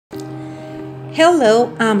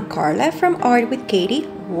Hello, I'm Carla from Art with Katie.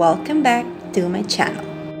 Welcome back to my channel.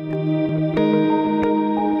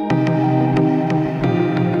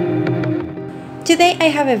 Today I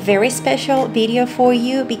have a very special video for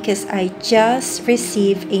you because I just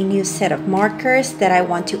received a new set of markers that I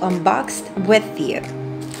want to unbox with you.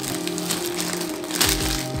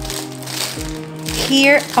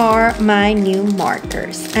 Here are my new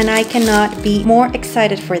markers and I cannot be more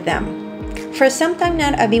excited for them. For some time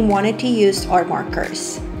now, I've been wanting to use art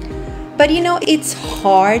markers. But you know, it's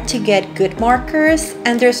hard to get good markers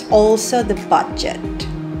and there's also the budget.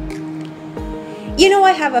 You know,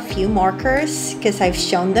 I have a few markers because I've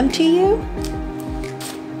shown them to you.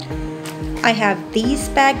 I have this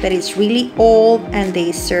bag that is really old and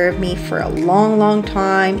they serve me for a long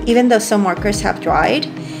time, even though some markers have dried.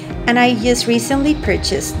 And I just recently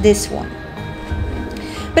purchased this one.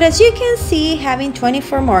 But as you can see, having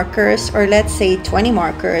 24 markers, or let's say 20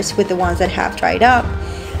 markers with the ones that have dried up,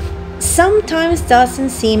 sometimes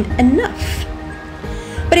doesn't seem enough.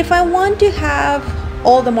 But if I want to have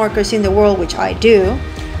all the markers in the world, which I do,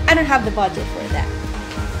 I don't have the budget for that.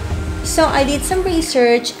 So I did some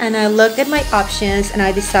research and I looked at my options and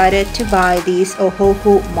I decided to buy these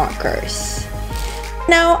Ohuhu markers.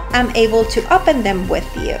 Now I'm able to open them with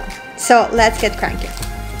you. So let's get cranking.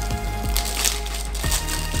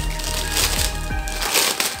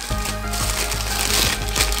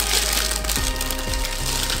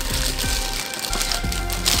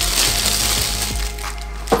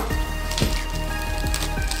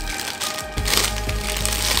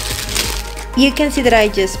 You can see that I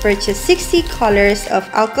just purchased 60 colors of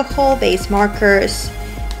alcohol-based markers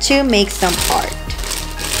to make some art.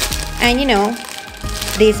 And you know,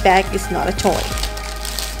 this bag is not a toy.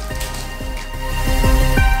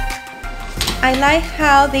 I like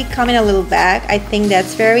how they come in a little bag. I think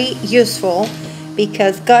that's very useful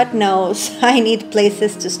because God knows I need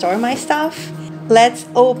places to store my stuff. Let's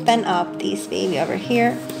open up this baby over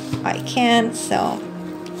here. I can, so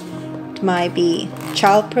it might be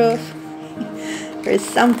childproof or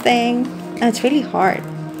something. And it's really hard.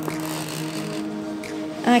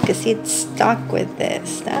 I can see it's stuck with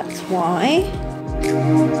this, that's why.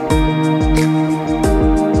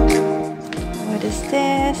 What is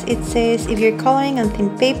this? It says, if you're coloring on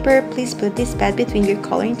thin paper, please put this pad between your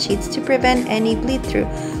coloring sheets to prevent any bleed through.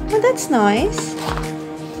 Oh, that's nice.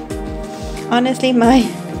 Honestly,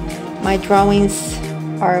 my drawings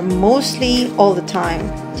are mostly all the time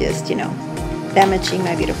just, you know, damaging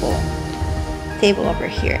my beautiful table over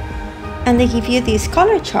here. And they give you this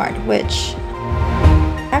color chart, which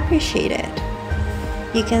I appreciate it.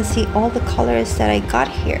 You can see all the colors that I got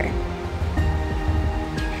here.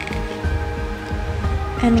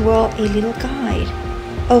 And well, a little guide.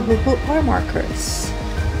 Ohuhu Art Markers.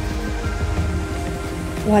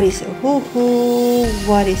 What is Ohuhu?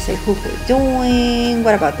 What is Ohuhu doing?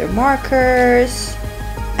 What about their markers?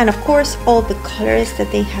 And of course, all the colors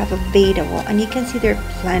that they have available. And you can see there are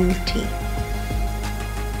plenty.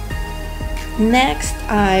 Next,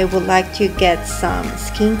 I would like to get some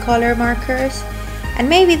skin color markers and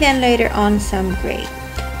maybe then later on some gray.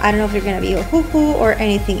 I don't know if they're gonna be Ohuhu or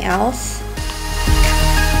anything else,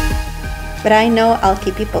 but I know I'll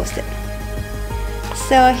keep you posted.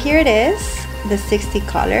 So here it is, the 60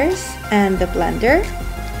 colors and the blender,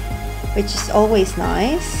 which is always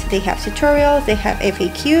nice. They have tutorials, they have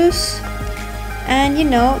FAQs, and you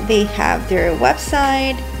know, they have their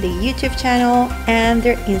website, the YouTube channel, and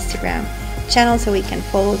their Instagram channel, so we can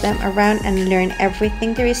follow them around and learn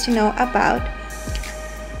everything there is to know about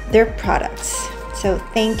their products. So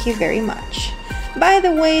thank you very much. By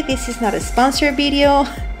the way, this is not a sponsored video.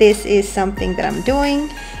 This is something that I'm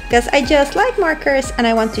doing because I just like markers and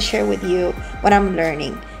I want to share with you what I'm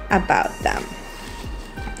learning about them.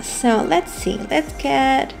 So let's see, let's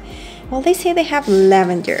get, well, they say they have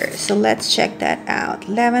lavender, so let's check that out.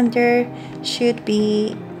 Lavender should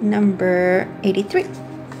be number 83.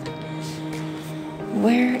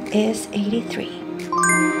 Where is 83?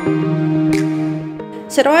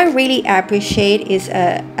 So what I really appreciate is,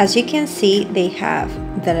 as you can see, they have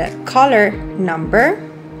the color number.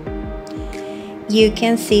 You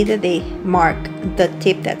can see that they mark the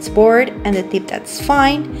tip that's bored and the tip that's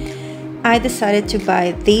fine. I decided to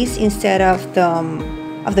buy these instead of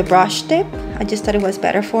the brush tip. I just thought it was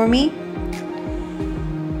better for me.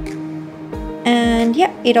 And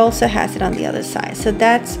yeah, it also has it on the other side. So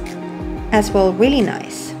that's as well really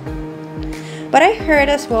nice. But I heard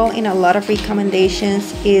as well in a lot of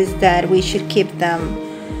recommendations is that we should keep them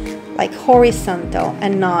like horizontal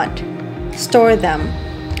and not store them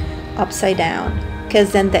upside down,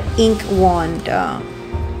 because then the ink won't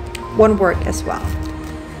work as well.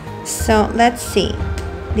 So let's see,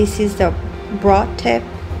 this is the broad tip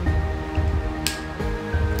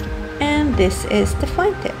and this is the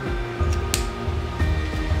fine tip.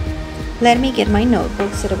 Let me get my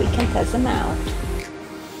notebook so that we can test them out.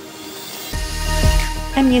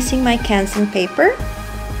 I'm using my Canson paper.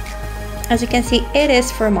 As you can see, it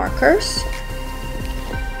is for markers,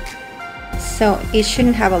 so it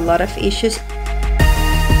shouldn't have a lot of issues.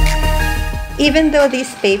 Even though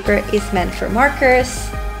this paper is meant for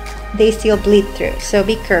markers, they still bleed through, so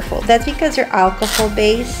be careful. That's because they're alcohol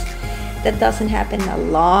based. That doesn't happen a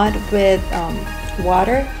lot with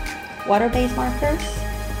water-based markers.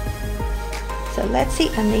 So let's see,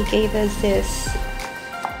 and they gave us this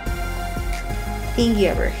thingy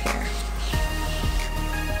over here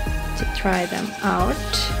to try them out.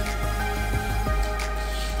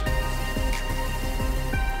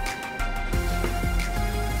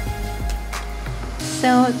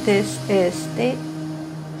 So this is the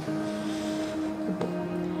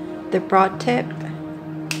broad tip,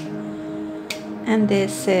 and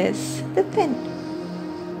this is the thin.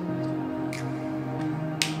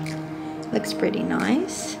 Looks pretty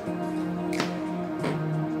nice.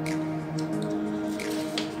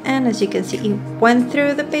 And as you can see, it went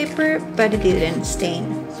through the paper, but it didn't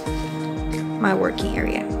stain my working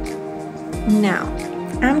area. Now,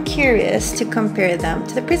 I'm curious to compare them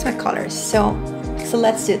to the Prismacolors, so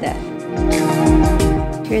let's do that.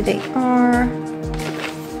 Here they are.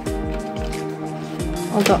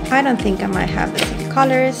 Although I don't think I might have the same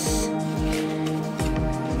colors.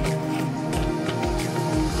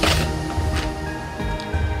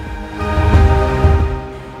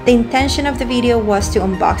 The intention of the video was to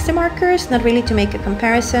unbox the markers, not really to make a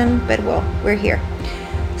comparison, but well, we're here.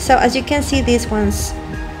 So as you can see, these ones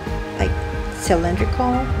like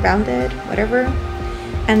cylindrical, rounded, whatever.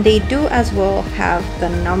 And they do as well have the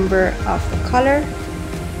number of the color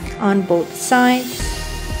on both sides.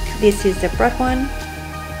 This is the broad one.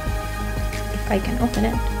 If I can open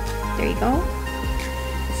it, there you go.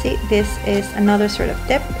 See, this is another sort of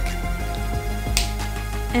tip.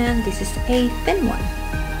 And this is a thin one.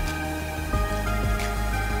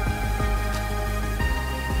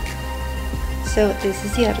 So this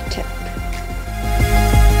is the other tip.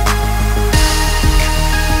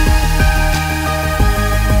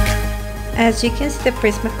 As you can see, the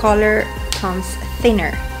Prismacolor comes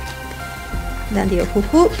thinner than the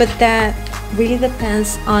Ohuhu, but that really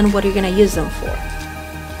depends on what you're gonna use them for.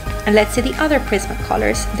 And let's see the other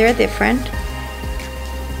Prismacolors, they're different.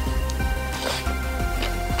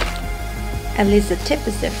 At least the tip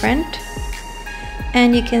is different.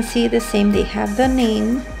 And you can see the same, they have the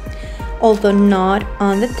name, although not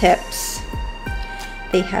on the tips.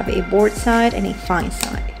 They have a board side and a fine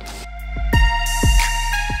side.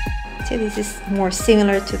 So this is more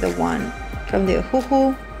similar to the one from the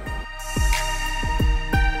Ohuhu.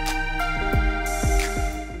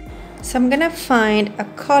 So I'm gonna find a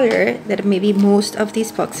color that maybe most of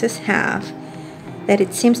these boxes have, that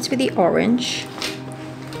it seems to be the orange.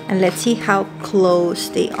 And let's see how close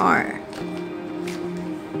they are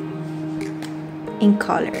in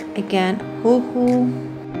color. Again, Ohuhu.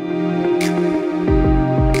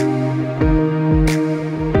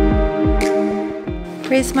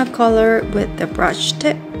 Prismacolor with the brush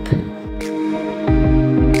tip.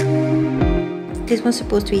 This one's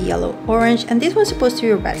supposed to be yellow orange, and this one's supposed to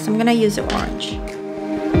be red, so I'm gonna use the orange.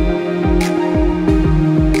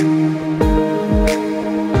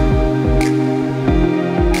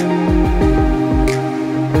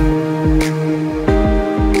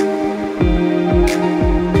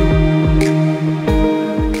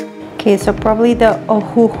 Okay, so probably the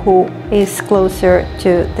Ohuhu is closer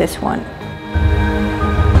to this one.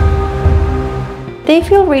 They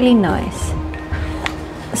feel really nice.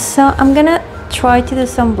 So I'm gonna try to do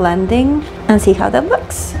some blending and see how that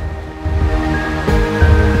looks.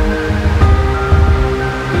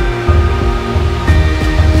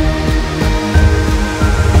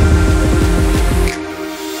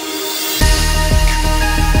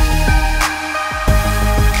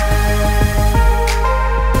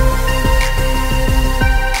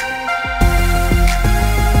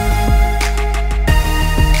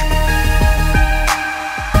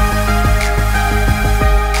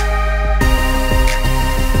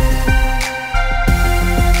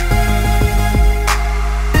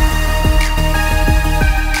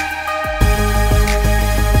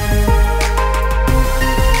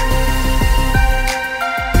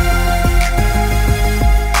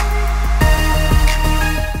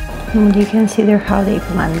 And you can see there how they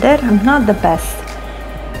blended. I'm not the best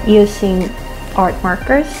using art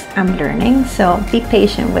markers. I'm learning, so be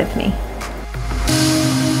patient with me.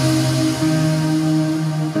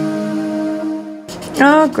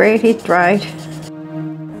 Oh great, it dried.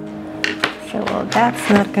 So well, that's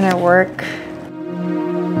not gonna work.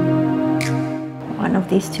 One of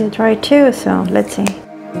these two dried too, so let's see.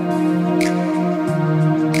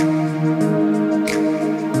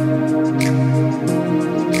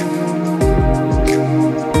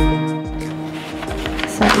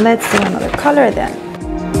 So let's do another color then.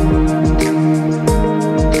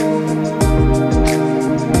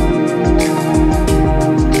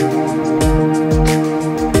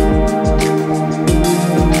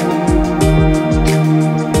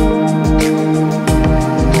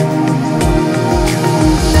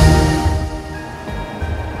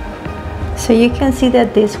 So you can see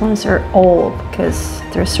that these ones are old because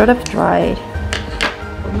they're sort of dried.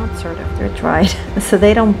 Well, not sort of, they're dried. So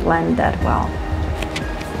they don't blend that well.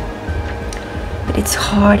 But it's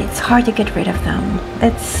hard to get rid of them.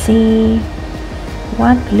 Let's see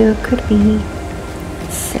what blue could be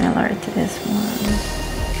similar to this one.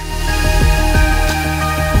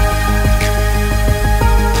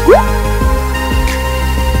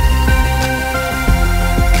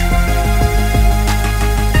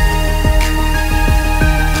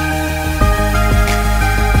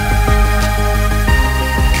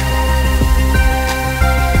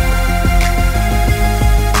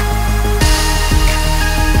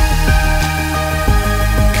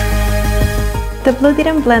 The blue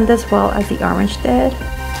didn't blend as well as the orange did,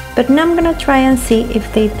 but now I'm gonna try and see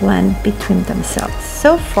if they blend between themselves.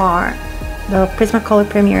 So far, the Prismacolor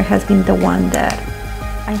Premier has been the one that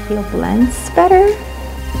I feel blends better,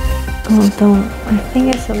 although I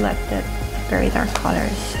think I selected very dark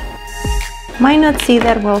colors. Might not see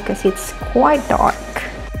that well because it's quite dark.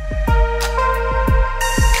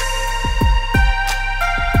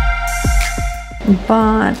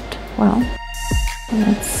 But, well,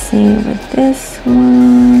 let's see with this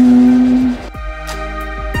one.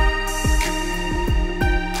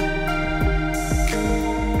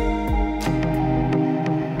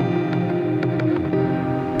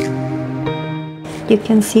 You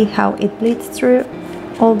can see how it bleeds through,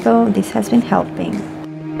 although this has been helping.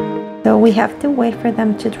 So we have to wait for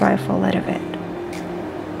them to dry for a little bit.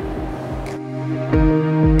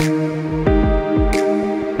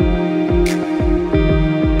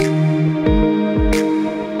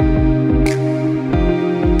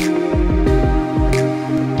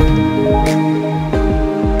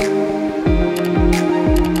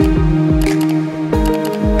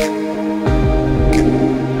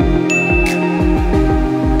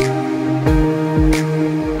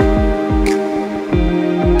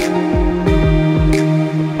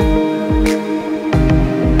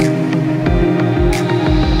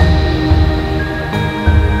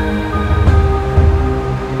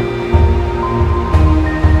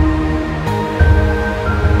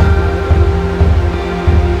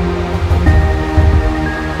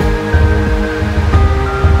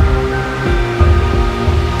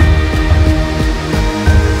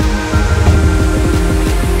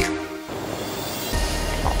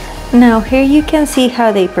 Now here you can see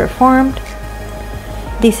how they performed.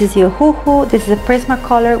 This is the Ohuhu, this is a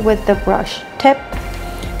Prismacolor with the brush tip,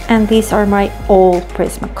 and these are my old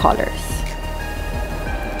Prismacolors.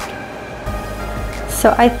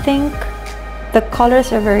 So I think the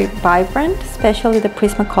colors are very vibrant, especially the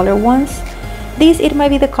Prismacolor ones. These, it might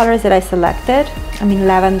be the colors that I selected. I mean,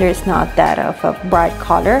 lavender is not that of a bright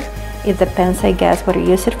color. It depends, I guess, what you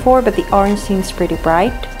use it for, but the orange seems pretty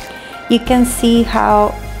bright. You can see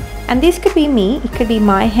how, and this could be me, it could be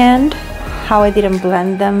my hand, how I didn't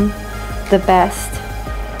blend them the best.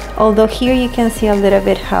 Although here you can see a little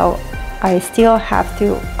bit how I still have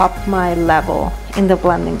to up my level in the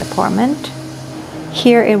blending department.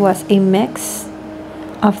 Here it was a mix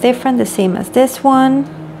of different, the same as this one.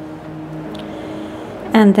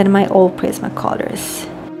 And then my old Prismacolors.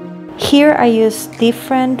 Here I used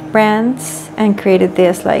different brands and created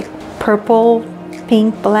this like purple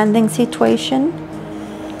pink blending situation.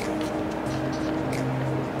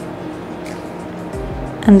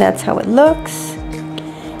 And that's how it looks.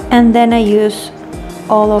 And then I use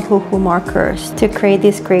all of Ohuhu markers to create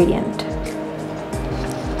this gradient.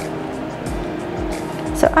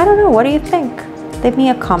 So I don't know, what do you think? Leave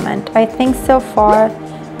me a comment. I think so far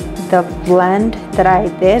the blend that I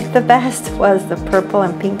did the best was the purple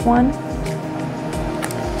and pink one.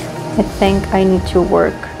 I think I need to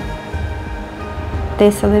work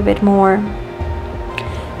this a little bit more.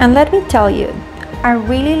 And let me tell you, I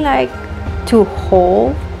really like to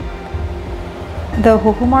hold the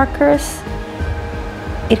Ohuhu markers.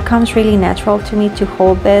 It comes really natural to me to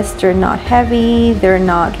hold this. They're not heavy, they're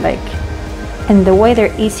not like, and the way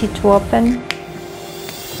they're easy to open.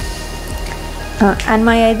 And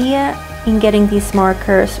my idea in getting these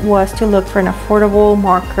markers was to look for an affordable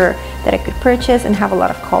marker that I could purchase and have a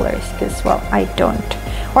lot of colors, because, well, I don't,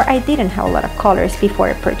 or I didn't have a lot of colors before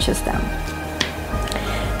I purchased them.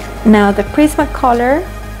 Now the Prismacolor,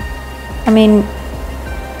 I mean,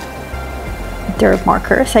 they're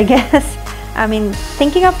markers, I guess. I mean,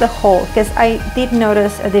 thinking of the hold, because I did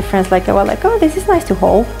notice a difference, like I was like, oh, this is nice to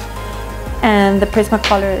hold. And the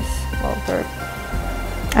Prismacolors, well, they're,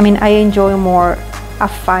 I mean, I enjoy more a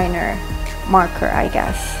finer marker, I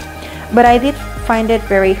guess. But I did find it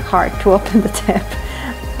very hard to open the tip.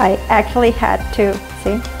 I actually had to,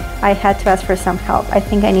 see, I had to ask for some help. I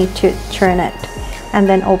think I need to turn it and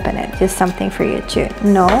then open it, just something for you to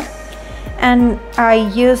know. And I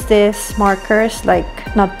use these markers,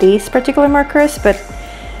 like not these particular markers, but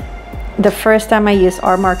the first time I used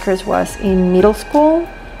art markers was in middle school,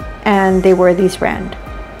 and they were this brand.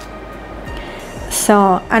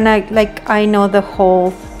 So, and I know the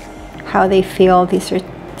whole, how they feel. These are,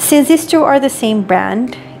 since these two are the same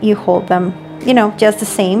brand, you hold them, you know, just the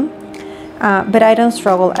same. But I don't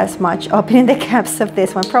struggle as much opening the caps of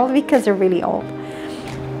this one, probably because they're really old.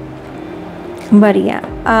 But yeah,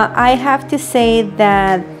 I have to say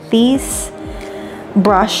that this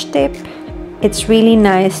brush tip, it's really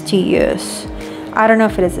nice to use. I don't know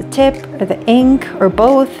if it is the tip or the ink or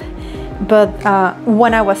both, but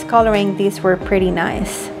when I was coloring, these were pretty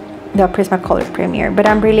nice, the Prismacolor Premier. But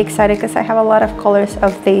I'm really excited because I have a lot of colors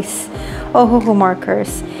of these Ohuhu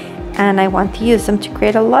markers, and I want to use them to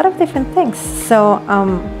create a lot of different things. So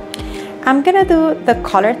I'm gonna do the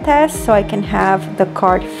color test so I can have the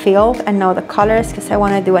card filled and know the colors, because I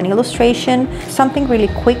want to do an illustration, something really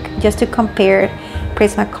quick just to compare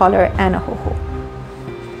Prismacolor and Ohuhu.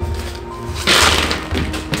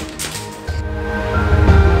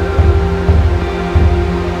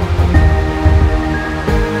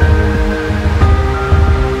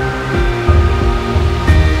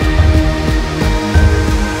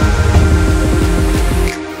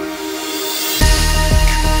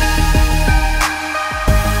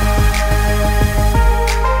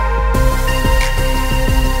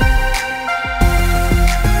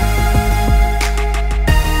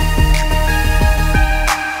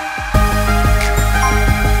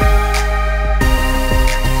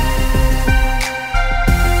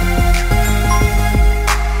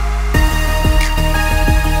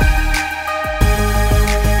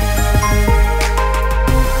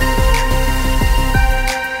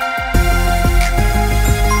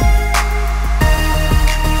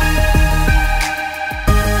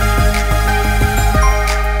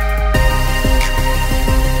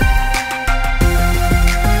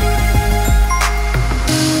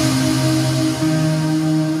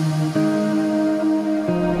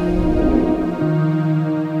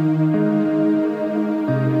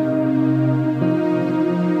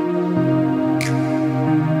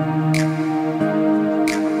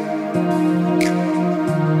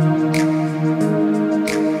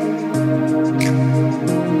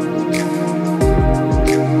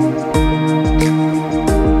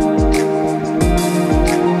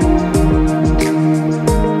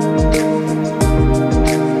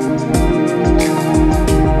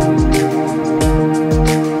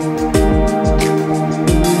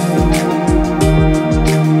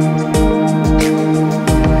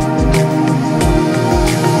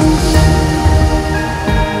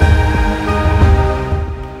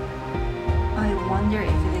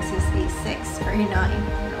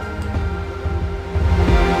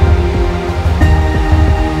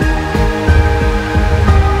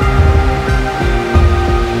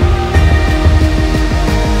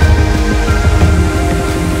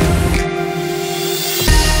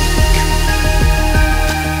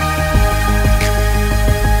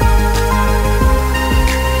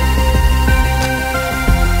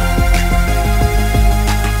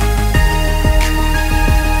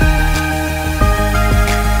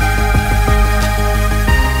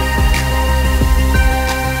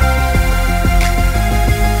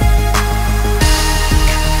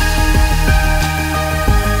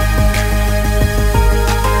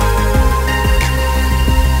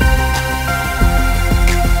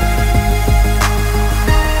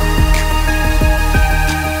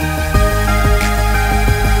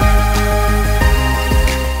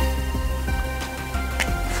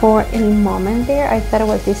 For a moment there, I thought I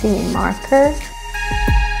was using a marker.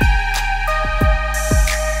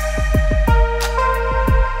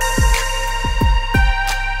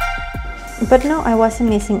 But no, I wasn't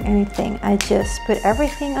missing anything. I just put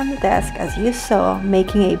everything on the desk as you saw,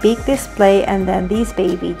 making a big display, and then this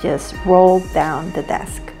baby just rolled down the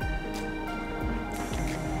desk.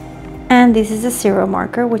 And this is the zero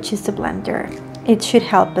marker, which is the blender. it should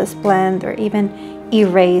help us blend or even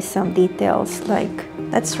erase some details. Like,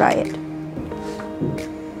 let's try it.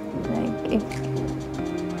 Like, if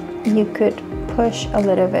you could push a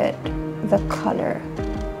little bit the color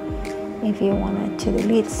if you wanted to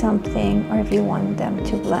delete something, or if you want them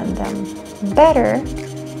to blend them better.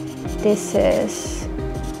 This is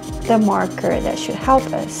the marker that should help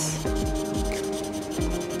us.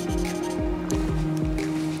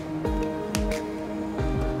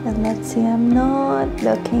 And let's see, I'm not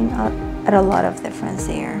looking at a lot of difference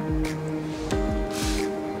here,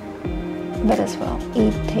 but as well,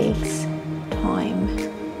 it takes time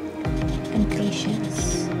and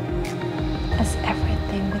patience, as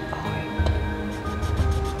everything with art.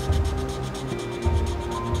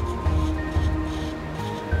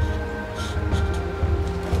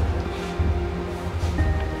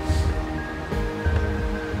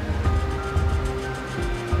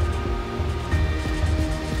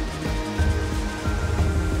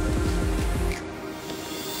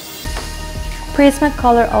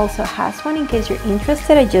 Prismacolor also has one in case you're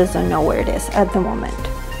interested. I just don't know where it is at the moment.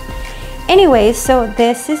 Anyway, so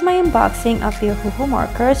this is my unboxing of the Ohuhu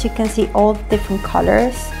markers. You can see all the different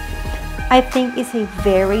colors. I think it's a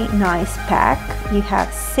very nice pack. You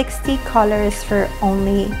have 60 colors for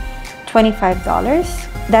only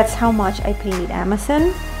 $25. That's how much I paid at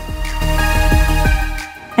Amazon.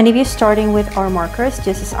 And if you're starting with art markers,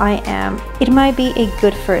 just as I am, it might be a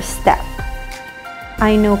good first step.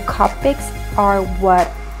 I know Copics are what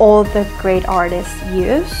all the great artists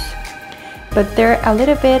use, but they're a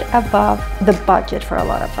little bit above the budget for a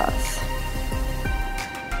lot of us.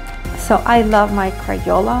 So I love my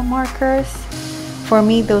Crayola markers. For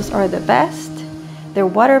me, those are the best. They're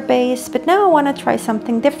water-based, but now I want to try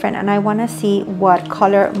something different, and I want to see what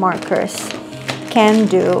color markers can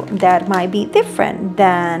do that might be different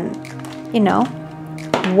than, you know,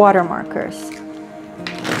 water markers.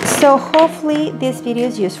 So hopefully this video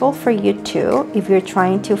is useful for you too, if you're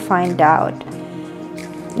trying to find out,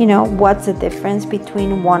 you know, what's the difference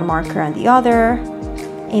between one marker and the other.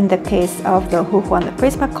 In the case of the Ohuhu and the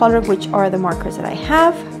Prismacolor, which are the markers that I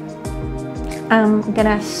have. I'm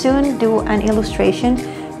gonna soon do an illustration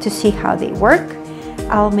to see how they work.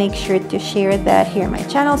 I'll make sure to share that here on my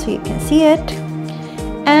channel so you can see it.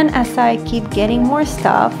 And as I keep getting more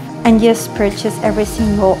stuff and just purchase every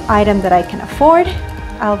single item that I can afford,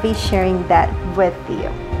 I'll be sharing that with you.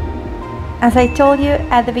 As I told you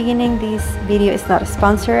at the beginning, this video is not a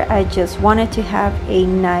sponsor. I just wanted to have a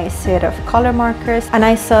nice set of color markers, and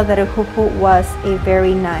I saw that Ohuhu was a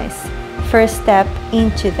very nice first step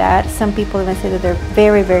into that. Some people even say that they're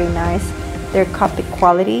very, very nice. They're Copic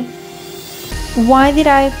quality. Why did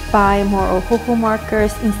I buy more Ohuhu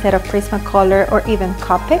markers instead of Prismacolor or even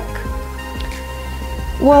Copic?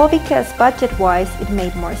 Well, because budget-wise, it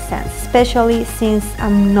made more sense, especially since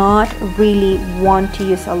I'm not really one to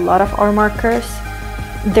use a lot of art markers.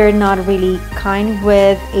 They're not really kind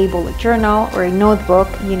with a bullet journal or a notebook.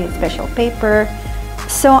 You need special paper.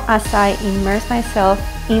 So as I immerse myself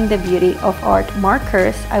in the beauty of art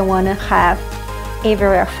markers, I want to have a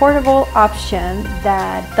very affordable option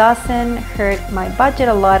that doesn't hurt my budget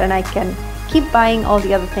a lot, and I can keep buying all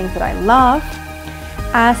the other things that I love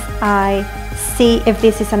as I see if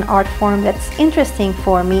this is an art form that's interesting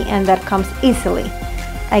for me and that comes easily.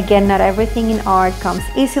 Again, not everything in art comes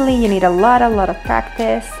easily. You need a lot of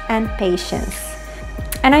practice and patience.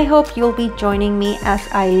 And I hope you'll be joining me as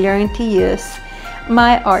I learn to use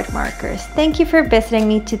my art markers. Thank you for visiting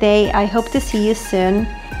me today. I hope to see you soon.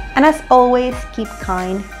 And as always, keep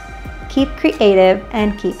kind, keep creative,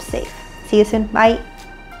 and keep safe. See you soon. Bye.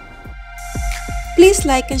 Please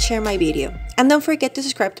like and share my video. And don't forget to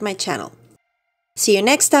subscribe to my channel. See you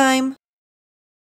next time!